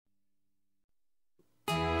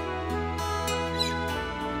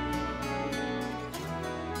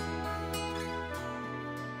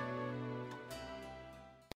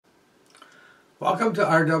Welcome to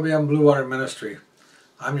RWM Blue Water Ministry.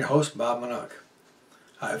 I'm your host, Bob Manook.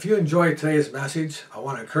 If you enjoyed today's message, I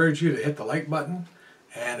want to encourage you to hit the like button,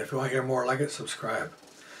 and if you want to hear more like it, subscribe.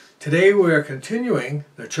 Today we are continuing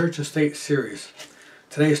the Church Estate series.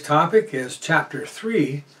 Today's topic is Chapter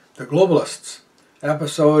 3, The Globalists,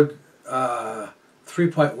 Episode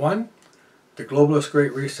 3.1, The Globalist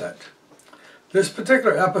Great Reset. This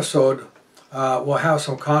particular episode will have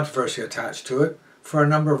some controversy attached to it for a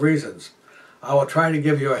number of reasons. I will try to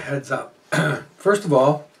give you a heads up. First of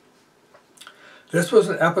all, this was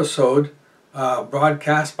an episode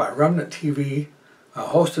broadcast by Remnant TV,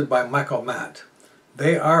 hosted by Michael Matt.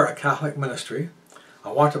 They are a Catholic ministry.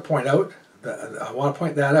 I want to point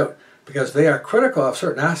that out because they are critical of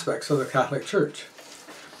certain aspects of the Catholic Church.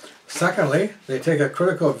 Secondly, they take a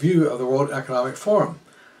critical view of the World Economic Forum,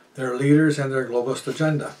 their leaders and their globalist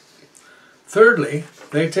agenda. Thirdly,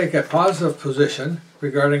 they take a positive position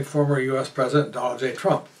regarding former U.S. President Donald J.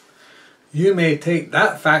 Trump. You may take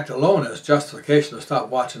that fact alone as justification to stop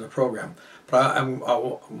watching the program, but I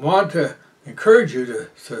want to encourage you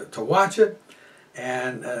to watch it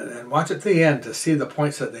and watch it to the end to see the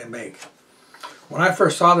points that they make. When I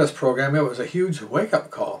first saw this program, it was a huge wake-up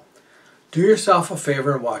call. Do yourself a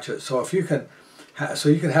favor and watch it so you can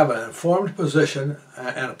have an informed position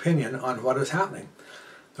and opinion on what is happening.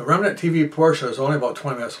 The Remnant TV portion is only about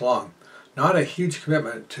 20 minutes long, not a huge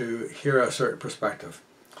commitment to hear a certain perspective.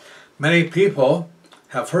 Many people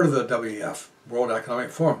have heard of the WEF, World Economic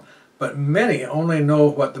Forum, but many only know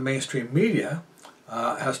what the mainstream media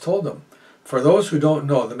has told them. For those who don't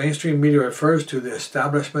know, the mainstream media refers to the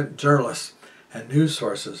establishment journalists and news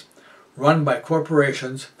sources run by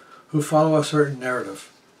corporations who follow a certain narrative.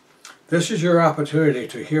 This is your opportunity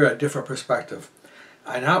to hear a different perspective.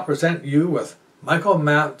 I now present you with Michael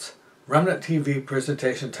Matt's Remnant TV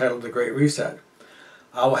presentation titled The Great Reset.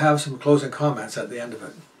 I will have some closing comments at the end of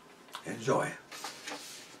it. Enjoy.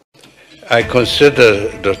 I consider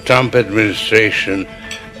the Trump administration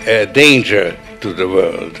a danger to the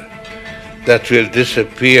world that will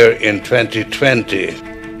disappear in 2020.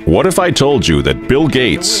 What if I told you that Bill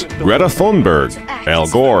Gates, Greta Thunberg, Al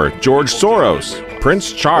Gore, George Soros,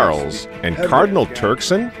 Prince Charles, and Cardinal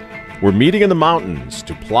Turkson were meeting in the mountains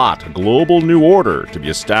to plot a global new order to be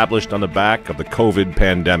established on the back of the COVID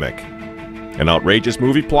pandemic? An outrageous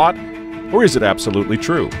movie plot? Or is it absolutely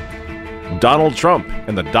true? Donald Trump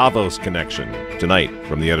and the Davos connection, tonight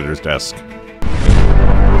from the editor's desk.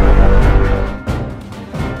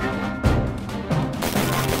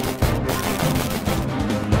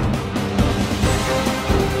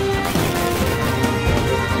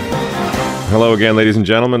 Hello again, ladies and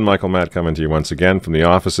gentlemen. Michael Matt coming to you once again from the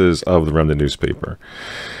offices of the Remnant newspaper.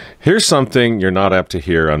 Here's something you're not apt to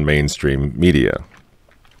hear on mainstream media.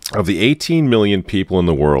 Of the 18 million people in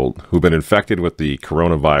the world who've been infected with the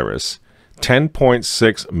coronavirus,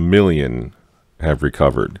 10.6 million have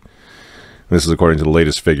recovered. This is according to the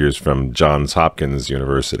latest figures from Johns Hopkins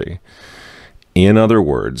University. In other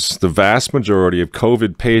words, the vast majority of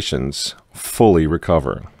COVID patients fully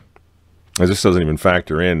recover. This doesn't even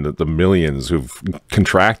factor in the millions who've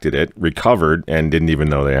contracted it, recovered, and didn't even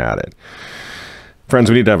know they had it. Friends,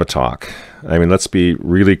 we need to have a talk. I mean, let's be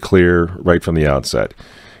really clear right from the outset.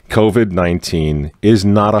 COVID-19 is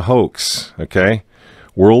not a hoax, okay?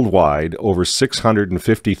 Worldwide, over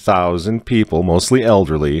 650,000 people, mostly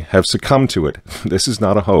elderly, have succumbed to it. This is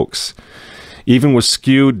not a hoax. Even with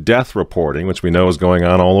skewed death reporting, which we know is going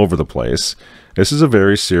on all over the place, this is a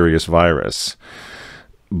very serious virus.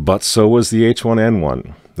 But so was the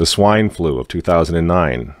H1N1, the swine flu of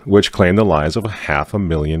 2009, which claimed the lives of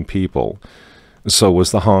 500,000 people. So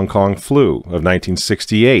was the Hong Kong flu of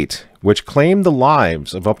 1968, which claimed the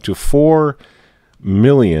lives of up to 4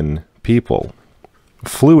 million people.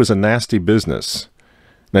 Flu is a nasty business.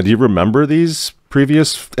 Now, do you remember these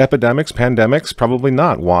previous epidemics, pandemics? Probably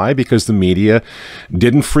not. Why? Because the media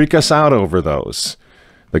didn't freak us out over those.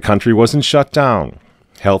 The country wasn't shut down.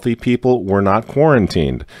 Healthy people were not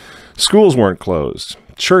quarantined. Schools weren't closed.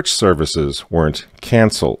 Church services weren't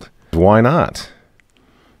canceled. Why not?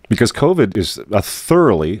 Because COVID is a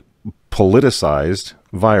thoroughly politicized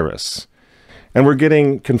virus. And we're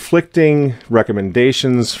getting conflicting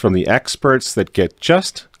recommendations from the experts that get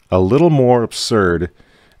just a little more absurd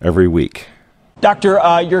every week. Doctor,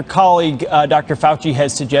 your colleague, Dr. Fauci,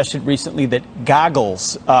 has suggested recently that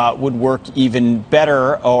goggles would work even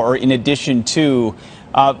better, or in addition to.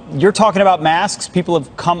 You're talking about masks. People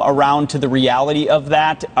have come around to the reality of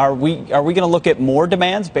that. Are we going to look at more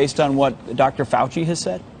demands based on what Dr. Fauci has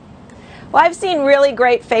said? Well, I've seen really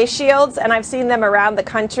great face shields, and I've seen them around the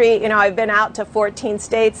country. You know, I've been out to 14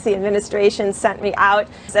 states. The administration sent me out,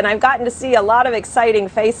 and I've gotten to see a lot of exciting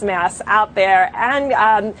face masks out there,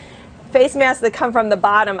 and face masks that come from the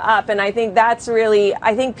bottom up. And I think that's really,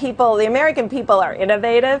 I think people, the American people are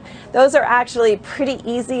innovative. Those are actually pretty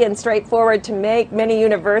easy and straightforward to make. Many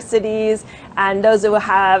universities and those who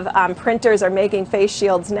have printers are making face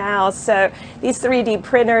shields now. So these 3D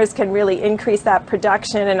printers can really increase that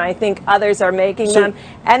production, and I think others are making them,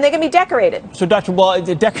 and they can be decorated. So, Dr. Well,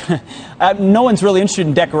 no one's really interested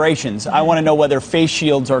in decorations. I want to know whether face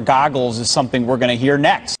shields or goggles is something we're going to hear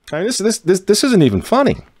next. I mean, this isn't even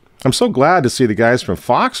funny. I'm so glad to see the guys from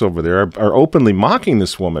Fox over there are openly mocking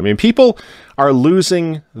this woman. I mean, people are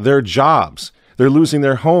losing their jobs. They're losing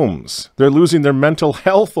their homes. They're losing their mental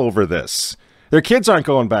health over this. Their kids aren't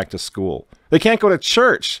going back to school. They can't go to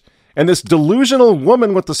church. And this delusional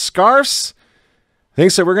woman with the scarves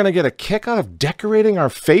thinks that we're going to get a kick out of decorating our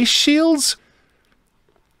face shields?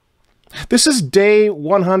 This is day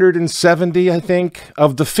 170, I think,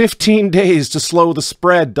 of the 15 days to slow the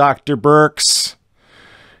spread, Dr. Birx.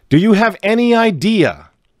 Do you have any idea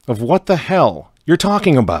of what the hell you're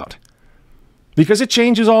talking about? Because it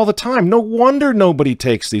changes all the time. No wonder nobody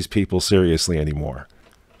takes these people seriously anymore.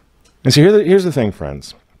 And so here's the thing,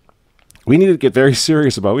 friends. We need to get very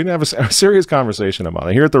serious about it. We need to have a serious conversation about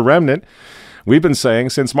it. Here at The Remnant, we've been saying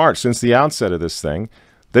since March, since the outset of this thing,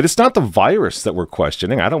 that it's not the virus that we're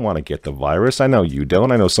questioning. I don't want to get the virus. I know you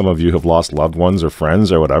don't. I know some of you have lost loved ones or friends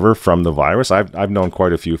or whatever from the virus. I've known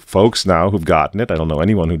quite a few folks now who've gotten it. I don't know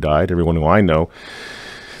anyone who died. Everyone who I know,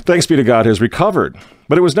 thanks be to God, has recovered.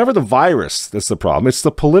 But it was never the virus that's the problem. It's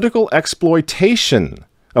the political exploitation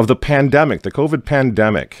of the pandemic, the COVID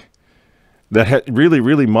pandemic, that really,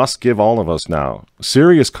 really must give all of us now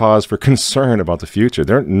serious cause for concern about the future.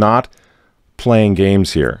 They're not playing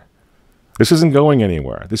games here. This isn't going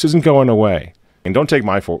anywhere. This isn't going away. And don't take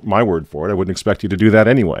my word for it. I wouldn't expect you to do that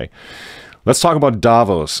anyway. Let's talk about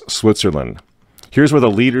Davos, Switzerland. Here's where the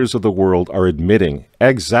leaders of the world are admitting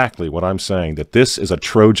exactly what I'm saying, that this is a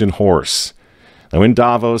Trojan horse. Now in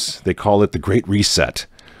Davos, they call it the Great Reset.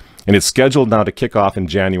 And it's scheduled now to kick off in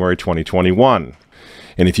January 2021.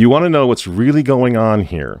 And if you want to know what's really going on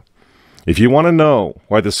here, if you want to know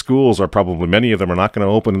why the schools are probably, many of them are not going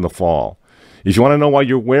to open in the fall, if you want to know why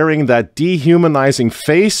you're wearing that dehumanizing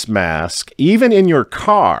face mask, even in your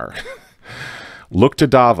car, look to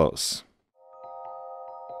Davos.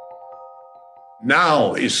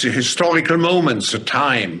 Now is the historical moment, the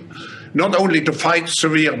time, not only to fight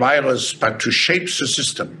severe virus, but to shape the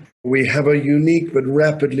system. We have a unique but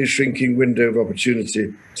rapidly shrinking window of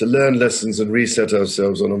opportunity to learn lessons and reset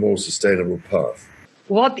ourselves on a more sustainable path.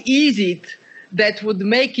 What is it that would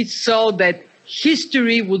make it so that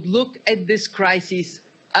history would look at this crisis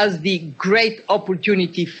as the great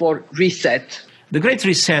opportunity for reset? The Great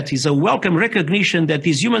Reset is a welcome recognition that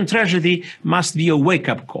this human tragedy must be a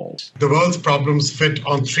wake-up call. The world's problems fit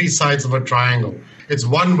on three sides of a triangle. It's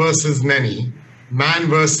one versus many, man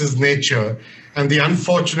versus nature, and the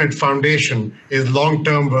unfortunate foundation is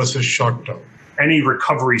long-term versus short-term. Any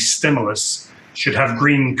recovery stimulus should have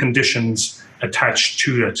green conditions attached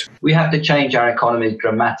to it. We have to change our economy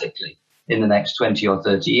dramatically in the next 20 or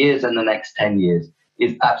 30 years, and the next 10 years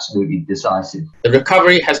is absolutely decisive. The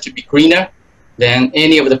recovery has to be greener than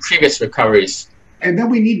any of the previous recoveries. And then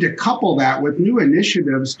we need to couple that with new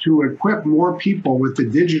initiatives to equip more people with the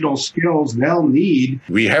digital skills they'll need.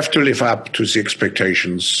 We have to live up to the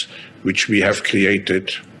expectations which we have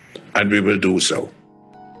created, and we will do so.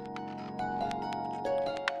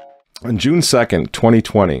 On June 2nd,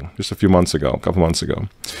 2020, just a couple months ago,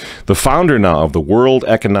 the founder now of the World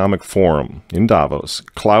Economic Forum in Davos,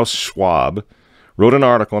 Klaus Schwab, wrote an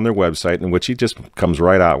article on their website in which he just comes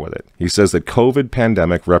right out with it. He says that COVID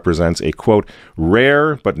pandemic represents a, quote,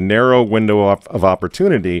 rare but narrow window of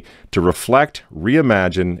opportunity to reflect,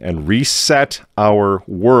 reimagine, and reset our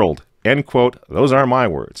world, end quote. Those aren't my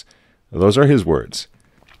words. Those are his words.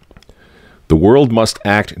 The world must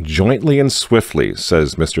act jointly and swiftly,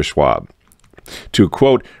 says Mr. Schwab, to,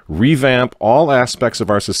 quote, revamp all aspects of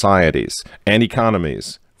our societies and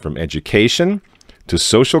economies, from education to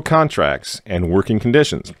social contracts and working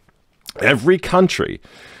conditions. Every country,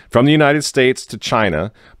 from the United States to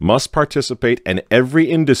China, must participate, and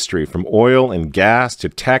every industry, from oil and gas to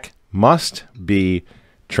tech, must be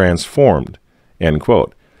transformed, end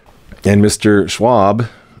quote. And Mr. Schwab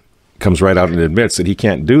comes right out and admits that he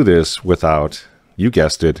can't do this without, you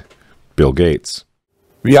guessed it, Bill Gates.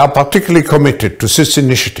 We are particularly committed to this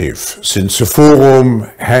initiative since the Forum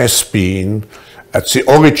has been at the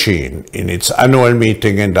origin in its annual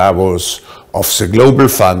meeting in Davos of the Global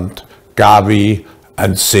Fund Gavi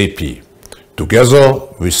and CEPI, together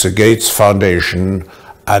with the Gates Foundation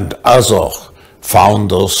and other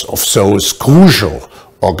founders of those crucial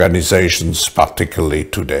organizations, particularly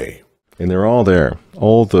today. And they're all there.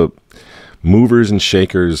 All the movers and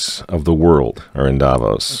shakers of the world are in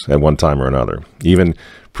Davos at one time or another. Even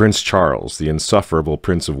Prince Charles, the insufferable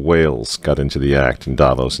Prince of Wales, got into the act in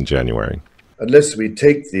Davos in January. Unless we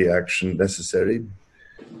take the action necessary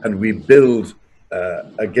and we build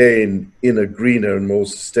again in a greener and more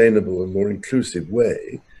sustainable and more inclusive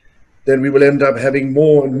way, then we will end up having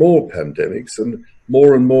more and more pandemics and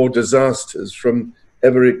more disasters from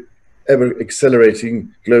ever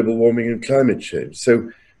accelerating global warming and climate change.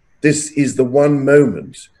 So this is the one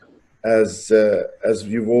moment, as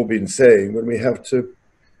you've all been saying, when we have to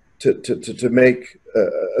make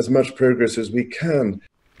as much progress as we can.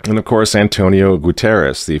 And of course, Antonio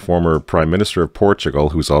Guterres, the former Prime Minister of Portugal,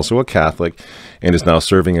 who's also a Catholic and is now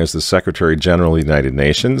serving as the Secretary General of the United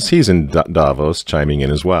Nations, he's in Davos chiming in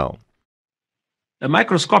as well. A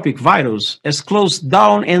microscopic virus has closed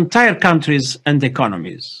down entire countries and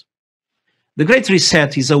economies. The Great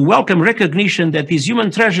Reset is a welcome recognition that this human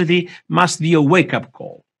tragedy must be a wake-up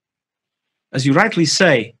call. As you rightly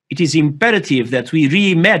say, it is imperative that we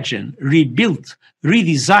reimagine, rebuild,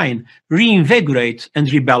 redesign, reinvigorate, and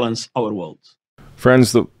rebalance our world.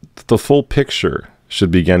 Friends, the full picture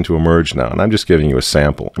should begin to emerge now, and I'm just giving you a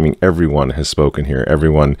sample. I mean, everyone has spoken here.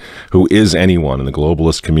 Everyone who is anyone in the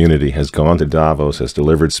globalist community has gone to Davos, has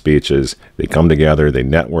delivered speeches. They come together, they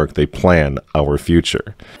network, they plan our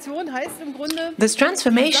future. This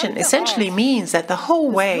transformation essentially means that the whole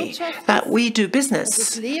way that we do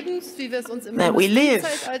business, that we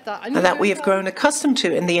live, and that we have grown accustomed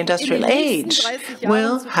to in the industrial age,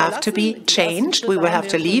 will have to be changed. We will have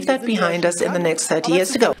to leave that behind us in the next 30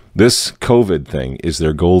 years to go. This COVID thing is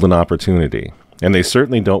their golden opportunity, and they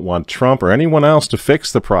certainly don't want Trump or anyone else to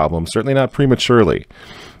fix the problem, certainly not prematurely.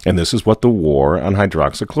 And this is what the war on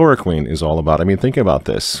hydroxychloroquine is all about. I mean, think about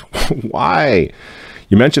this. Why?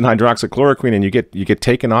 You mention hydroxychloroquine and you get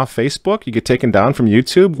taken off Facebook, you get taken down from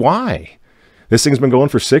YouTube. Why? This thing's been going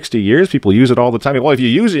for 60 years. People use it all the time. Well, if you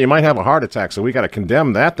use it, you might have a heart attack, so we got to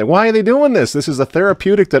condemn that. Why are they doing this? This is a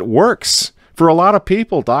therapeutic that works for a lot of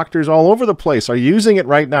people. Doctors all over the place are using it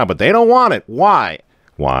right now, but they don't want it. Why?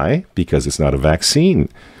 Why? Because it's not a vaccine.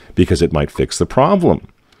 Because it might fix the problem.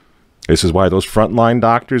 This is why those frontline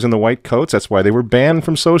doctors in the white coats, that's why they were banned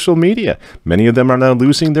from social media. Many of them are now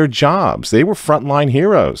losing their jobs. They were frontline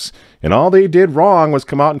heroes. And all they did wrong was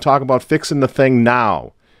come out and talk about fixing the thing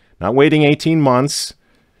now. Not waiting 18 months.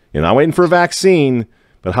 You're not waiting for a vaccine.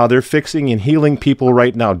 But how they're fixing and healing people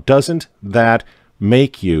right now. Doesn't that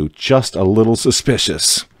make you just a little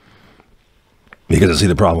suspicious? Because, see,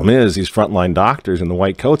 the problem is these frontline doctors in the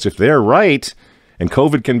white coats, if they're right, and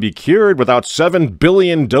COVID can be cured without 7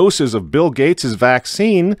 billion doses of Bill Gates'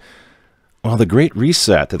 vaccine, well, the Great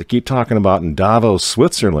Reset that they keep talking about in Davos,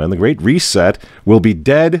 Switzerland, the Great Reset will be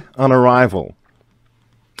dead on arrival.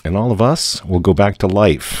 And all of us will go back to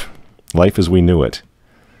life as we knew it.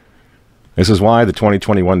 This is why the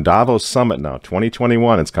 2021 Davos Summit now,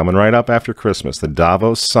 2021, it's coming right up after Christmas, the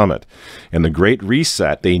Davos Summit. And the Great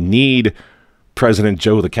Reset, they need President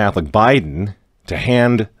Joe the Catholic Biden to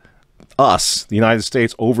hand us, the United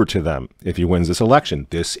States, over to them if he wins this election.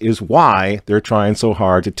 This is why they're trying so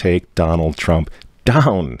hard to take Donald Trump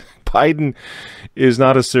down. Biden is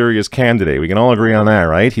not a serious candidate. We can all agree on that,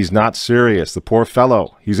 right? He's not serious. The poor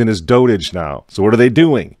fellow. He's in his dotage now. So what are they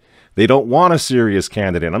doing? They don't want a serious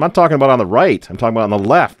candidate. I'm not talking about on the right. I'm talking about on the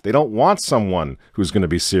left. They don't want someone who's going to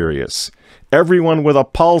be serious. Everyone with a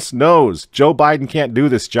pulse knows Joe Biden can't do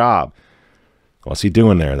this job. What's he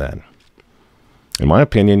doing there then? In my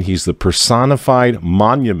opinion, he's the personified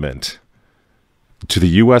monument to the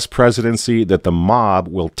U.S. presidency that the mob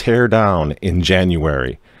will tear down in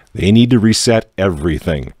January. They need to reset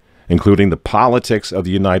everything, including the politics of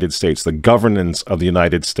the United States, the governance of the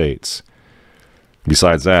United States.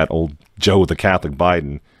 Besides that, old Joe the Catholic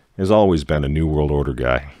Biden has always been a New World Order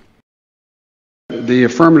guy. The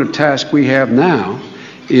affirmative task we have now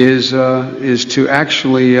is to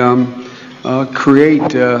actually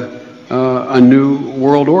create a new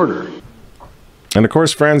world order. And of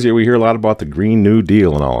course, friends, we hear a lot about the Green New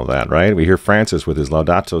Deal and all of that, right? We hear Francis with his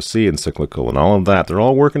Laudato Si encyclical and all of that. They're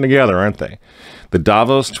all working together, aren't they? The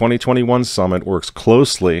Davos 2021 Summit works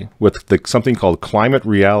closely with something called Climate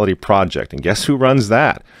Reality Project. And guess who runs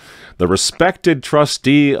that? The respected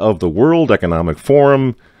trustee of the World Economic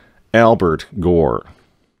Forum, Albert Gore.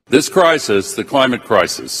 This crisis, the climate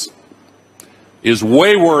crisis, is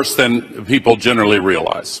way worse than people generally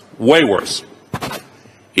realize. Way worse.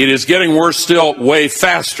 It is getting worse still way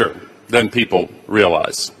faster than people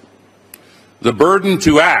realize. The burden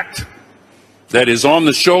to act that is on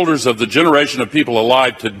the shoulders of the generation of people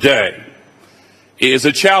alive today is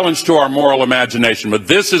a challenge to our moral imagination. But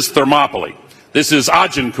this is Thermopylae. This is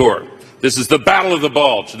Agincourt. This is the Battle of the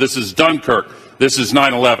Bulge. This is Dunkirk. This is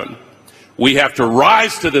 9/11. We have to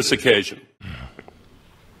rise to this occasion.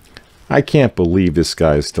 I can't believe this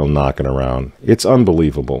guy is still knocking around. It's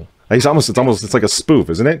unbelievable. It's like a spoof,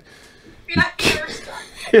 isn't it?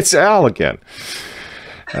 It's Al again.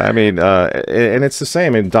 I mean, and it's the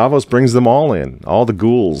same. And Davos brings them all in, all the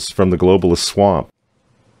ghouls from the globalist swamp.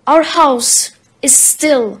 Our house is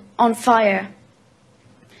still on fire.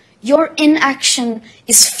 Your inaction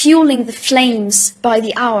is fueling the flames by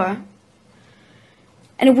the hour.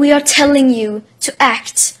 And we are telling you to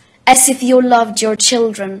act as if you loved your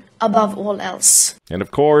children above all else. And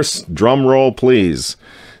of course, drum roll please,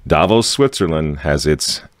 Davos, Switzerland has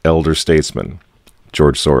its elder statesman,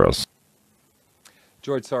 George Soros.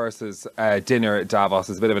 George Soros's dinner at Davos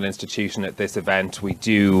is a bit of an institution at this event.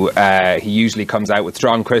 He usually comes out with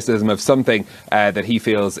strong criticism of something that he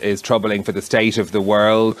feels is troubling for the state of the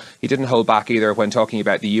world. He didn't hold back either when talking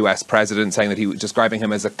about the US president, saying that he was describing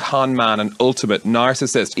him as a con man and ultimate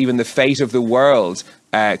narcissist. Even the fate of the world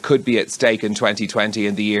could be at stake in 2020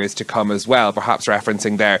 and the years to come as well, perhaps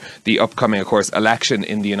referencing there the upcoming, of course, election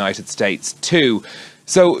in the United States too.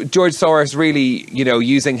 So George Soros really,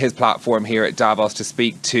 using his platform here at Davos to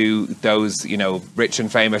speak to those, rich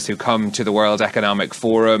and famous who come to the World Economic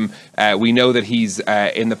Forum. We know that he's,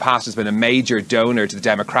 in the past, has been a major donor to the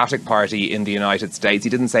Democratic Party in the United States. He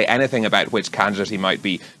didn't say anything about which candidate he might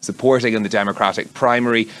be supporting in the Democratic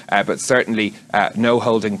primary, but certainly no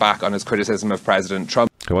holding back on his criticism of President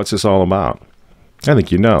Trump. What's this all about? I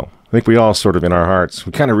think you know. I think we all sort of in our hearts,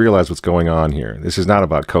 we kind of realize what's going on here. This is not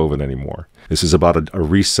about COVID anymore. This is about a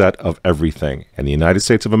reset of everything. And the United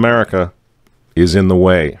States of America is in the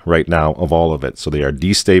way right now of all of it. So they are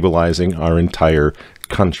destabilizing our entire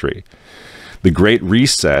country. The Great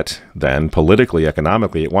Reset, then, politically,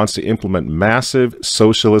 economically, it wants to implement massive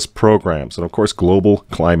socialist programs and, of course, global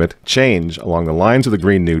climate change along the lines of the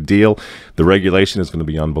Green New Deal. The regulation is going to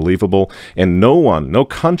be unbelievable, and no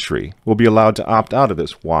country will be allowed to opt out of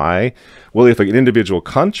this. Why? Well, if an individual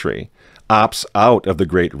country opts out of the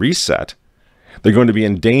Great Reset, they're going to be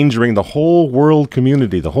endangering the whole world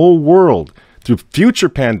community, the whole world, through future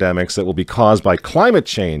pandemics that will be caused by climate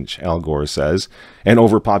change, Al Gore says, and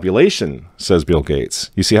overpopulation, says Bill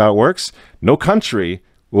Gates. You see how it works? No country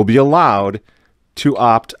will be allowed to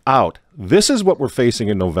opt out. This is what we're facing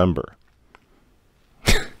in November.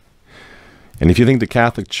 And if you think the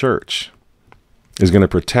Catholic Church is going to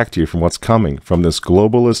protect you from what's coming from this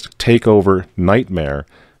globalist takeover nightmare,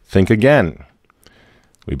 think again.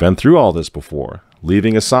 We've been through all this before,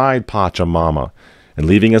 leaving aside Pachamama, and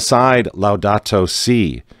leaving aside Laudato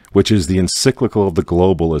Si, which is the encyclical of the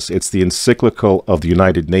globalists. It's the encyclical of the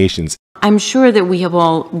United Nations. I'm sure that we have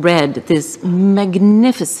all read this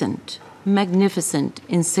magnificent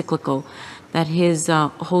encyclical that His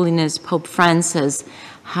Holiness Pope Francis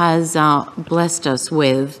has blessed us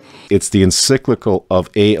with. It's the encyclical of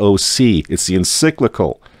AOC. It's the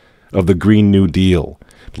encyclical of the Green New Deal.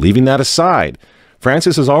 Leaving that aside,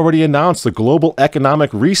 Francis has already announced the global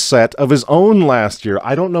economic reset of his own last year.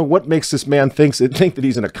 I don't know what makes this man think that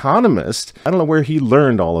he's an economist. I don't know where he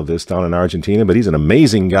learned all of this down in Argentina, but he's an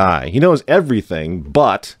amazing guy. He knows everything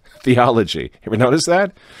but theology. Ever notice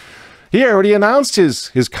that? He already announced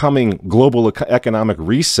his coming global economic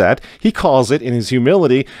reset. He calls it, in his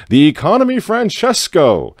humility, the economy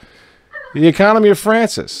Francesco. The economy of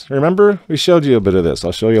Francis. Remember? We showed you a bit of this.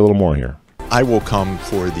 I'll show you a little more here. I will come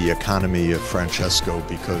for the economy of Francesco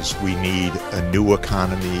because we need a new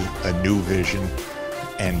economy, a new vision,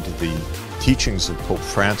 and the teachings of Pope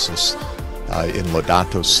Francis in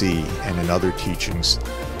Laudato Si and in other teachings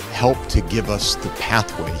help to give us the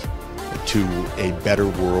pathway to a better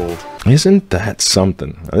world. Isn't that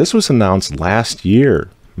something? Now, this was announced last year,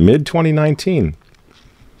 mid-2019.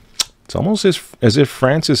 It's almost as if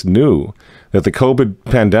Francis knew that the COVID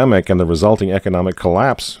pandemic and the resulting economic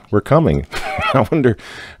collapse were coming. I wonder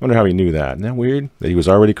how he knew that. Isn't that weird? That he was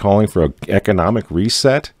already calling for an economic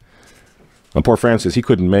reset? Well, poor Francis, he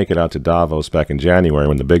couldn't make it out to Davos back in January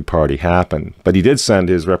when the big party happened. But he did send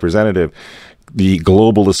his representative, the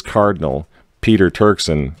globalist cardinal, Peter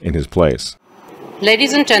Turkson, in his place.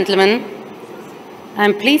 Ladies and gentlemen,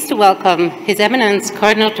 I'm pleased to welcome His Eminence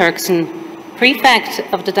Cardinal Turkson, Prefect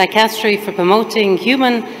of the Dicastery for Promoting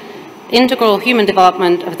Integral Human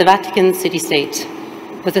Development of the Vatican City-State,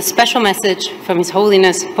 with a special message from His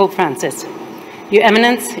Holiness Pope Francis. Your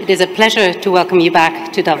Eminence, it is a pleasure to welcome you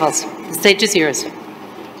back to Davos. The stage is yours.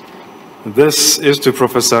 This is to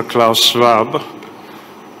Professor Klaus Schwab,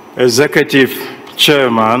 Executive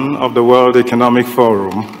Chairman of the World Economic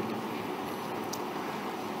Forum.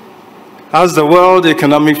 As the World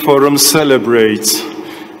Economic Forum celebrates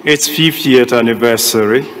its 50th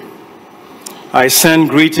anniversary, I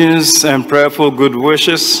send greetings and prayerful good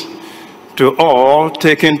wishes to all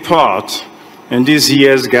taking part in this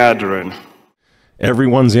year's gathering.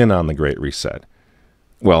 Everyone's in on the Great Reset.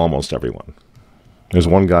 Well, almost everyone. There's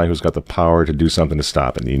one guy who's got the power to do something to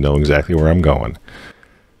stop it, and you know exactly where I'm going.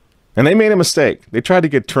 And they made a mistake. They tried to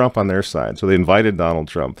get Trump on their side, so they invited Donald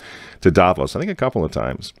Trump to Davos, I think a couple of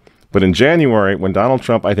times. But in January, when Donald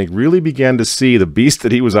Trump, I think, really began to see the beast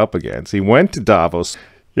that he was up against, he went to Davos,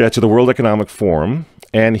 to the World Economic Forum,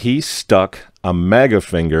 and he stuck a mega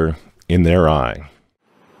finger in their eye.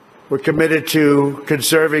 We're committed to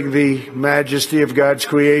conserving the majesty of God's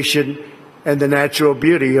creation and the natural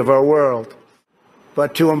beauty of our world.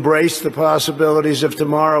 But to embrace the possibilities of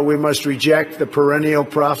tomorrow, we must reject the perennial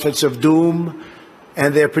prophets of doom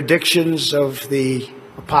and their predictions of the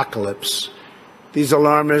apocalypse. These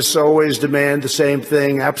alarmists always demand the same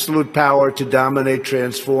thing: absolute power to dominate,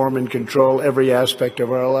 transform, and control every aspect of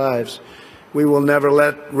our lives. We will never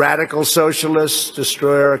let radical socialists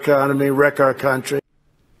destroy our economy, wreck our country.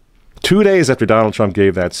 2 days after Donald Trump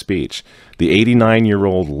gave that speech, the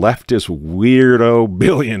 89-year-old leftist weirdo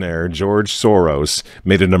billionaire George Soros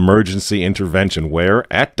made an emergency intervention where,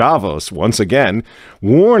 at Davos, once again,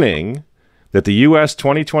 warning that the U.S.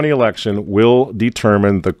 2020 election will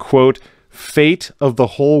determine the, quote, fate of the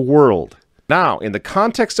whole world. Now, in the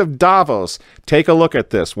context of Davos, take a look at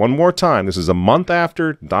this one more time. This is a month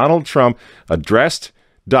after Donald Trump addressed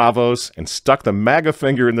Davos and stuck the MAGA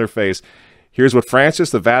finger in their face. Here's what Francis,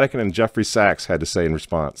 the Vatican, and Jeffrey Sachs had to say in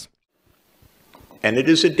response. And it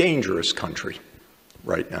is a dangerous country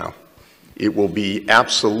right now. It will be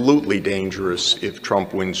absolutely dangerous if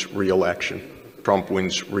Trump wins re-election. Trump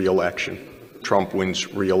wins re-election. Trump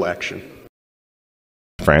wins re-election.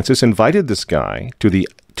 Francis invited this guy to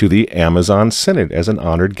the Amazon Synod as an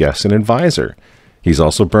honored guest and advisor. He's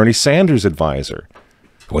also Bernie Sanders' advisor.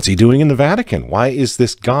 What's he doing in the Vatican? Why is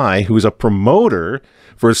this guy who's a promoter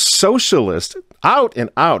for socialist, out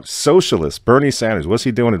and out socialist, Bernie Sanders, what's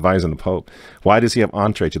he doing advising the Pope? Why does he have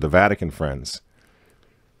entree to the Vatican, friends?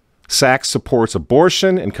 Sachs supports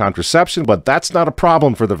abortion and contraception, but that's not a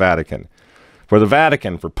problem for the Vatican. For the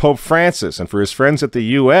Vatican, for Pope Francis, and for his friends at the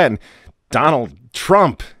UN, Donald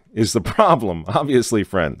Trump is the problem, obviously,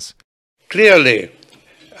 friends. Clearly,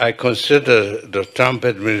 I consider the Trump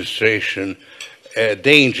administration a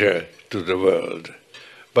danger to the world,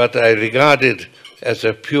 but I regard it as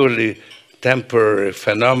a purely temporary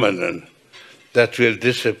phenomenon that will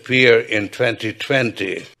disappear in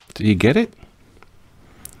 2020. Do you get it?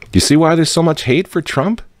 Do you see why there's so much hate for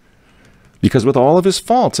Trump? Because with all of his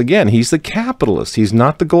faults, again, he's the capitalist. He's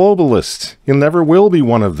not the globalist. He never will be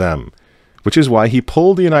one of them, which is why he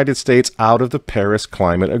pulled the United States out of the Paris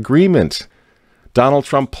Climate Agreement. Donald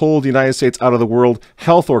Trump pulled the United States out of the World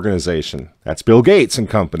Health Organization. That's Bill Gates and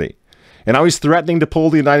company. And now he's threatening to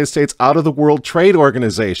pull the United States out of the World Trade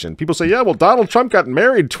Organization. People say, yeah, well, Donald Trump got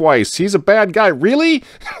married twice. He's a bad guy. Really?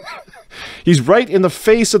 He's right in the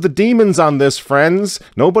face of the demons on this, friends.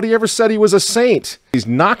 Nobody ever said he was a saint. He's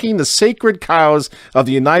knocking the sacred cows of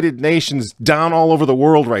the United Nations down all over the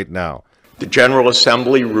world right now. The General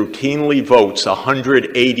Assembly routinely votes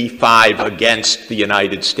 185 against the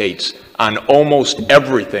United States on almost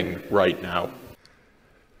everything right now.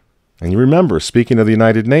 And you remember, speaking of the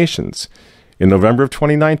United Nations, in November of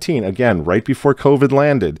 2019, again, right before COVID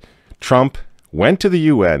landed, Trump went to the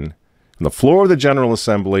UN on the floor of the General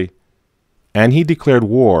Assembly, and he declared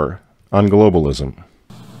war on globalism.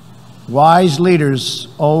 Wise leaders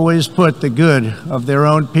always put the good of their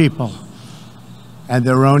own people and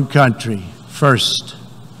their own country first.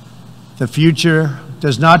 The future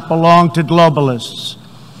does not belong to globalists.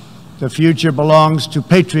 The future belongs to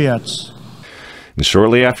patriots. And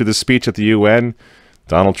shortly after the speech at the UN,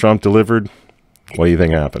 Donald Trump delivered, what do you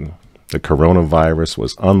think happened? The coronavirus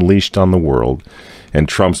was unleashed on the world, and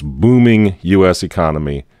Trump's booming U.S.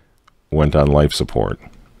 economy went on life support.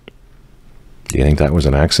 Do you think that was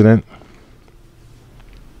an accident?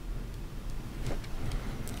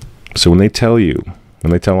 So when they tell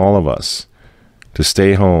all of us to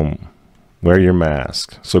stay home, wear your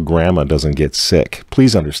mask so grandma doesn't get sick,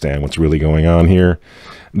 please understand what's really going on here.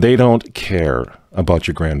 They don't care about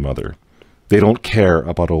your grandmother. They don't care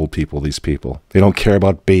about old people, these people. They don't care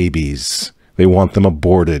about babies. They want them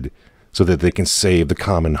aborted so that they can save the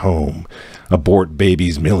common home. Abort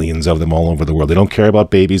babies, millions of them all over the world. They don't care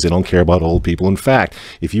about babies. They don't care about old people. In fact,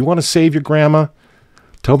 if you want to save your grandma,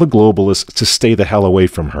 Tell the globalists to stay the hell away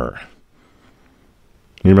from her.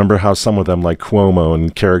 You remember how some of them, like Cuomo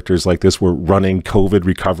and characters like this, were running COVID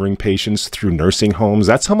recovering patients through nursing homes?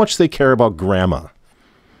 That's how much they care about grandma.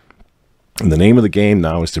 And the name of the game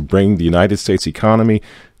now is to bring the United States economy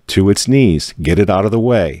to its knees, get it out of the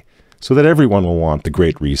way, so that everyone will want the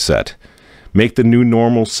Great Reset. Make the new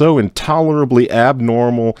normal so intolerably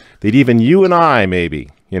abnormal that even you and I, maybe,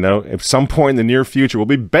 at some point in the near future, will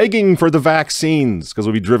be begging for the vaccines because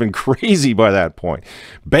we'll be driven crazy by that point.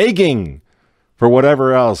 Begging for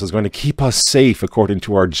whatever else is going to keep us safe according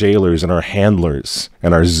to our jailers and our handlers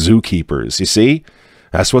and our zookeepers. You see?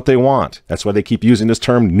 That's what they want. That's why they keep using this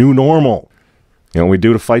term, new normal. You know what we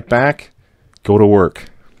do to fight back? Go to work.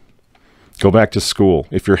 Go back to school.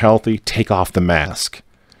 If you're healthy, take off the mask.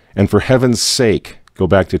 And for heaven's sake, go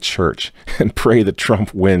back to church and pray that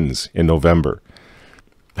Trump wins in November.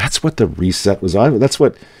 That's what the reset was all. That's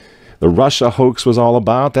what the Russia hoax was all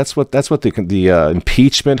about. That's what the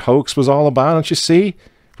impeachment hoax was all about. Don't you see?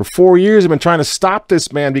 For 4 years, I've been trying to stop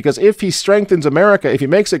this man because if he strengthens America, if he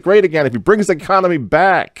makes it great again, if he brings the economy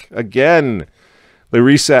back again, the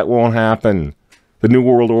reset won't happen. The New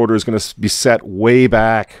World Order is going to be set way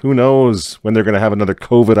back. Who knows when they're going to have another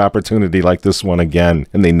COVID opportunity like this one again,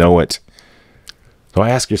 and they know it. So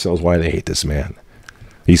ask yourselves why they hate this man.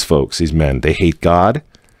 These folks, these men, they hate God.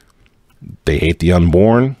 They hate the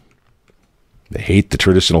unborn. They hate the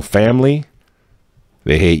traditional family.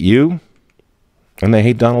 They hate you. And they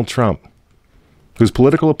hate Donald Trump, whose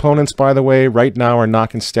political opponents, by the way, right now are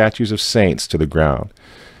knocking statues of saints to the ground.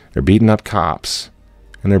 They're beating up cops,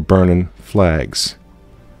 and they're burning flags.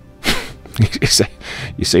 You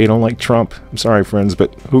say you don't like Trump. I'm sorry, friends,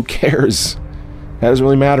 but who cares? That doesn't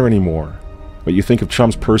really matter anymore. What you think of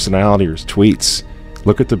Trump's personality or his tweets.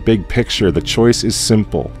 Look at the big picture. The choice is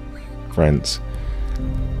simple, friends.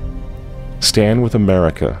 Stand with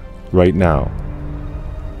America right now,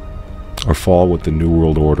 or fall with the New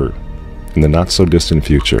World Order in the not-so-distant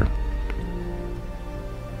future.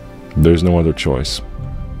 There's no other choice.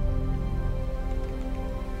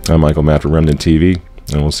 I'm Michael Matt for Remnant TV,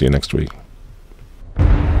 and we'll see you next week.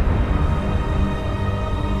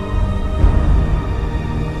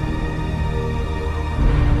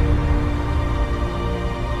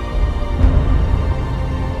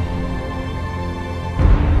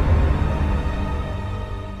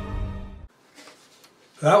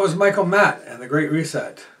 That was Michael Matt and the Great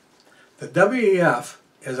Reset. The WEF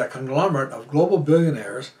is a conglomerate of global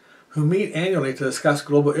billionaires who meet annually to discuss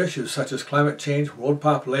global issues such as climate change, world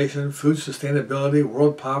population, food sustainability,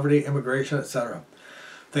 world poverty, immigration, etc.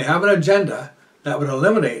 They have an agenda that would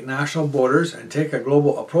eliminate national borders and take a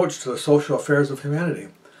global approach to the social affairs of humanity.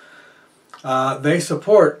 They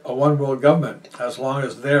support a one-world government as long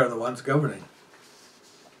as they're the ones governing.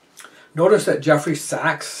 Notice that Jeffrey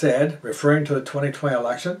Sachs said, referring to the 2020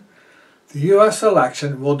 election, the U.S.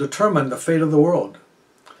 election will determine the fate of the world.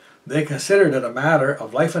 They considered it a matter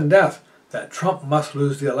of life and death that Trump must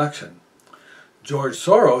lose the election. George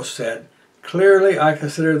Soros said, clearly I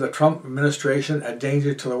consider the Trump administration a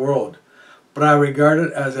danger to the world, but I regard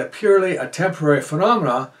it as purely a temporary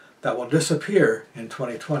phenomenon that will disappear in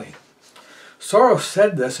 2020. Soros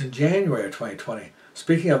said this in January of 2020,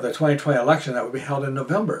 speaking of the 2020 election that would be held in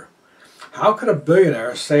November. How could a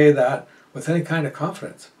billionaire say that with any kind of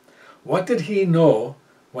confidence? What did he know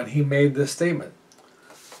when he made this statement?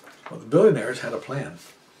 Well, the billionaires had a plan.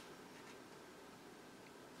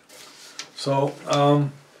 So,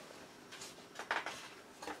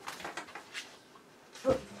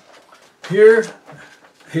 here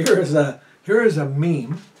is a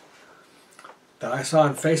meme that I saw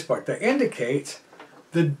on Facebook that indicates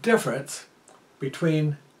the difference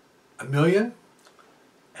between a million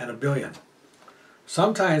and a billion.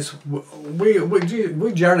 Sometimes we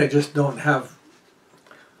generally just don't have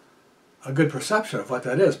a good perception of what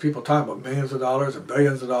that is. People talk about millions of dollars and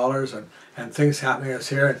billions of dollars and things happening us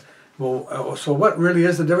here. Well, so what really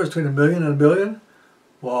is the difference between a million and a billion?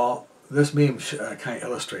 Well, this meme kind of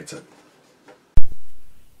illustrates it.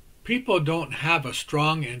 People don't have a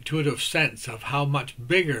strong intuitive sense of how much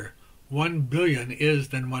bigger 1 billion is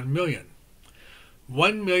than 1 million.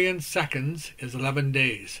 1 million seconds is 11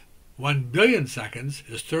 days. 1 billion seconds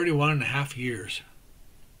is 31.5 years.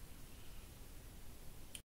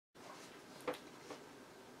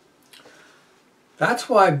 That's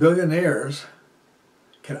why billionaires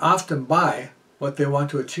can often buy what they want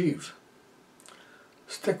to achieve.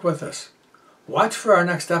 Stick with us. Watch for our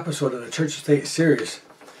next episode in the Church State series,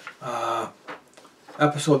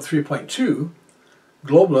 episode 3.2,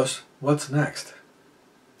 Globalists, What's Next?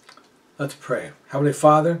 Let's pray. Heavenly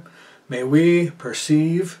Father, may we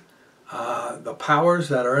perceive the powers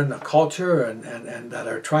that are in the culture and that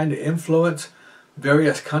are trying to influence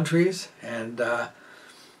various countries. And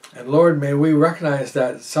Lord, may we recognize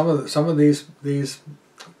that some of these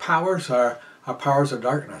powers are powers of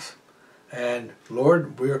darkness. And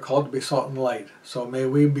Lord, we are called to be salt and light. So may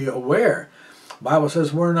we be aware. The Bible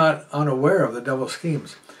says we're not unaware of the devil's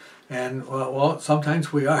schemes. And well,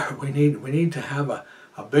 sometimes we are. We need to have a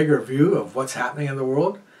bigger view of what's happening in the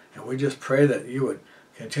world. And we just pray that you would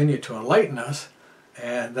continue to enlighten us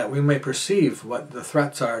and that we may perceive what the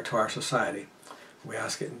threats are to our society. We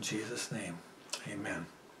ask it in Jesus' name. Amen.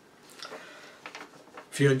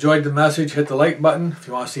 If you enjoyed the message, hit the like button. If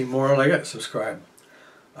you want to see more like it, subscribe.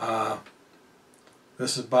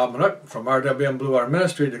 This is Bob Manook from RWM Blue Water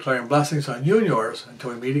Ministry, declaring blessings on you and yours until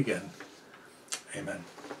we meet again. Amen.